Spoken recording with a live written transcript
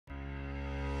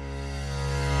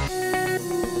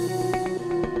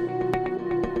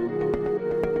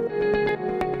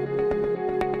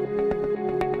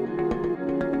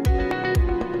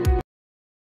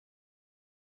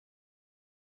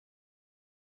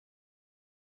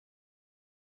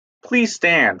Please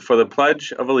stand for the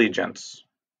Pledge of Allegiance.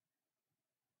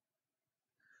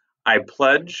 I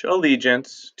pledge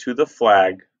allegiance to the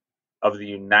flag of the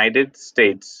United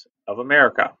States of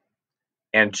America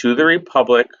and to the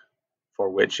republic for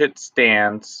which it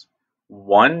stands,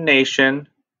 one nation,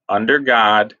 under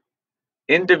God,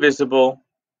 indivisible,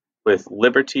 with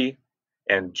liberty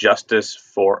and justice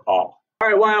for all. All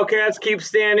right, Wildcats, keep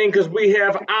standing because we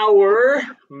have our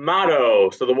motto.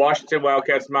 So the Washington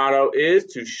Wildcats motto is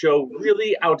to show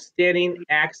really outstanding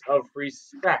acts of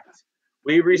respect.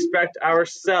 We respect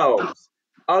ourselves,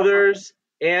 others,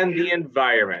 and the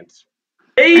environment.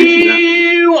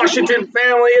 Hey, Washington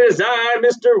family, it is I,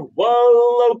 Mr.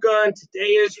 Woloka, and today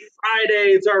is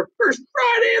Friday. It's our first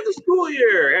Friday of the school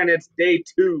year, and it's day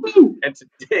 2, and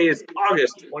today is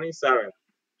August 27th,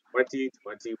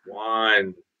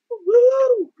 2021.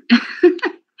 Woo!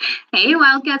 Hey,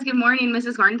 Wildcats, good morning.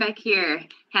 Mrs. Hornbeck here.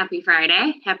 Happy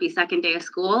Friday. Happy second day of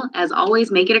school. As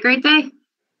always, make it a great day.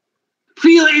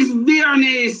 Feliz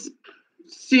Viernes,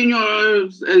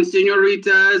 señores and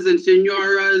señoritas and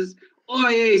señoras.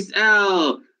 Hoy es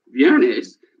el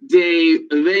Viernes de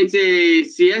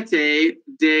 27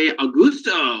 de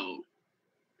Agosto.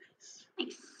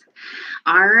 Nice.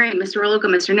 All right, Mr. Woloka,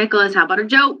 Mr. Nicholas, how about a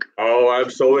joke? Oh, I'm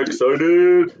so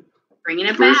excited. Bringing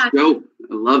it First back. joke.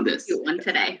 I love this. Cute one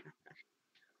today.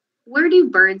 Where do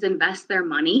birds invest their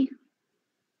money?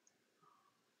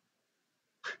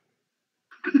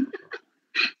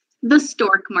 The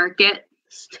stork market.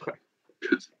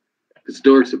 The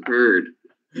stork's a bird.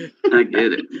 I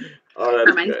get it. Oh, that's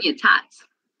Reminds good. me of Tots.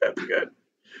 That's good.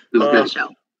 That's Good good. show.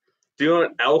 Do you know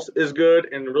what else is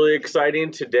good and really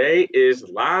exciting today is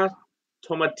La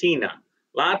Tomatina.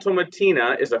 La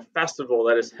Tomatina is a festival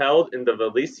that is held in the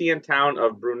Valesian town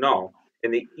of Brunel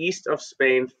in the east of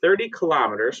Spain, 30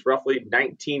 kilometers, roughly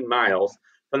 19 miles,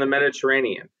 from the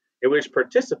Mediterranean, in which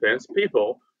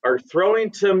people are throwing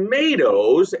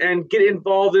tomatoes and get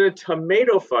involved in a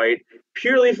tomato fight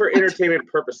purely for entertainment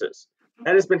purposes.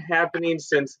 That has been happening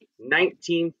since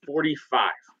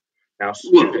 1945. Now,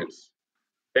 students,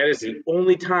 that is the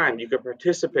only time you can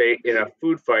participate in a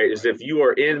food fight is if you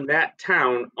are in that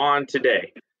town on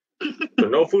today. So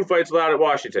no food fights allowed at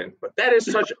Washington. But that is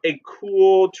such a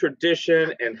cool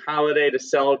tradition and holiday to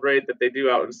celebrate that they do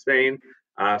out in Spain.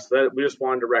 So that we just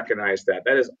wanted to recognize that.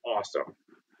 That is awesome.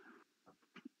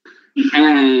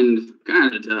 And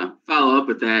kind of to follow up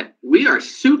with that, we are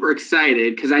super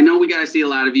excited because I know we got to see a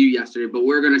lot of you yesterday, but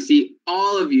we're going to see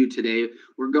all of you today.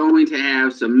 We're going to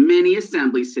have some mini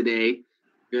assemblies today.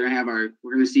 We're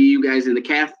going to see you guys in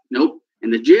the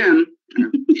in the gym.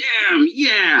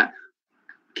 Yeah.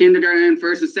 Kindergarten,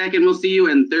 first and second, we'll see you,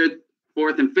 and third,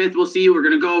 fourth, and fifth, we'll see you. We're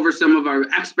going to go over some of our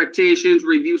expectations,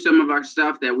 review some of our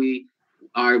stuff that we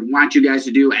want you guys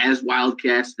to do as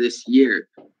Wildcats this year.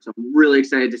 So I'm really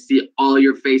excited to see all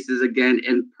your faces again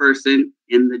in person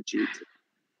in the gym.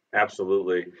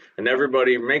 Absolutely. And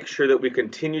everybody, make sure that we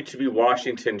continue to be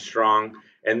Washington strong.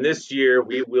 And this year,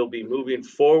 we will be moving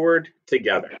forward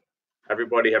together.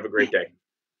 Everybody have a great day.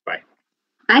 Bye.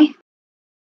 Bye.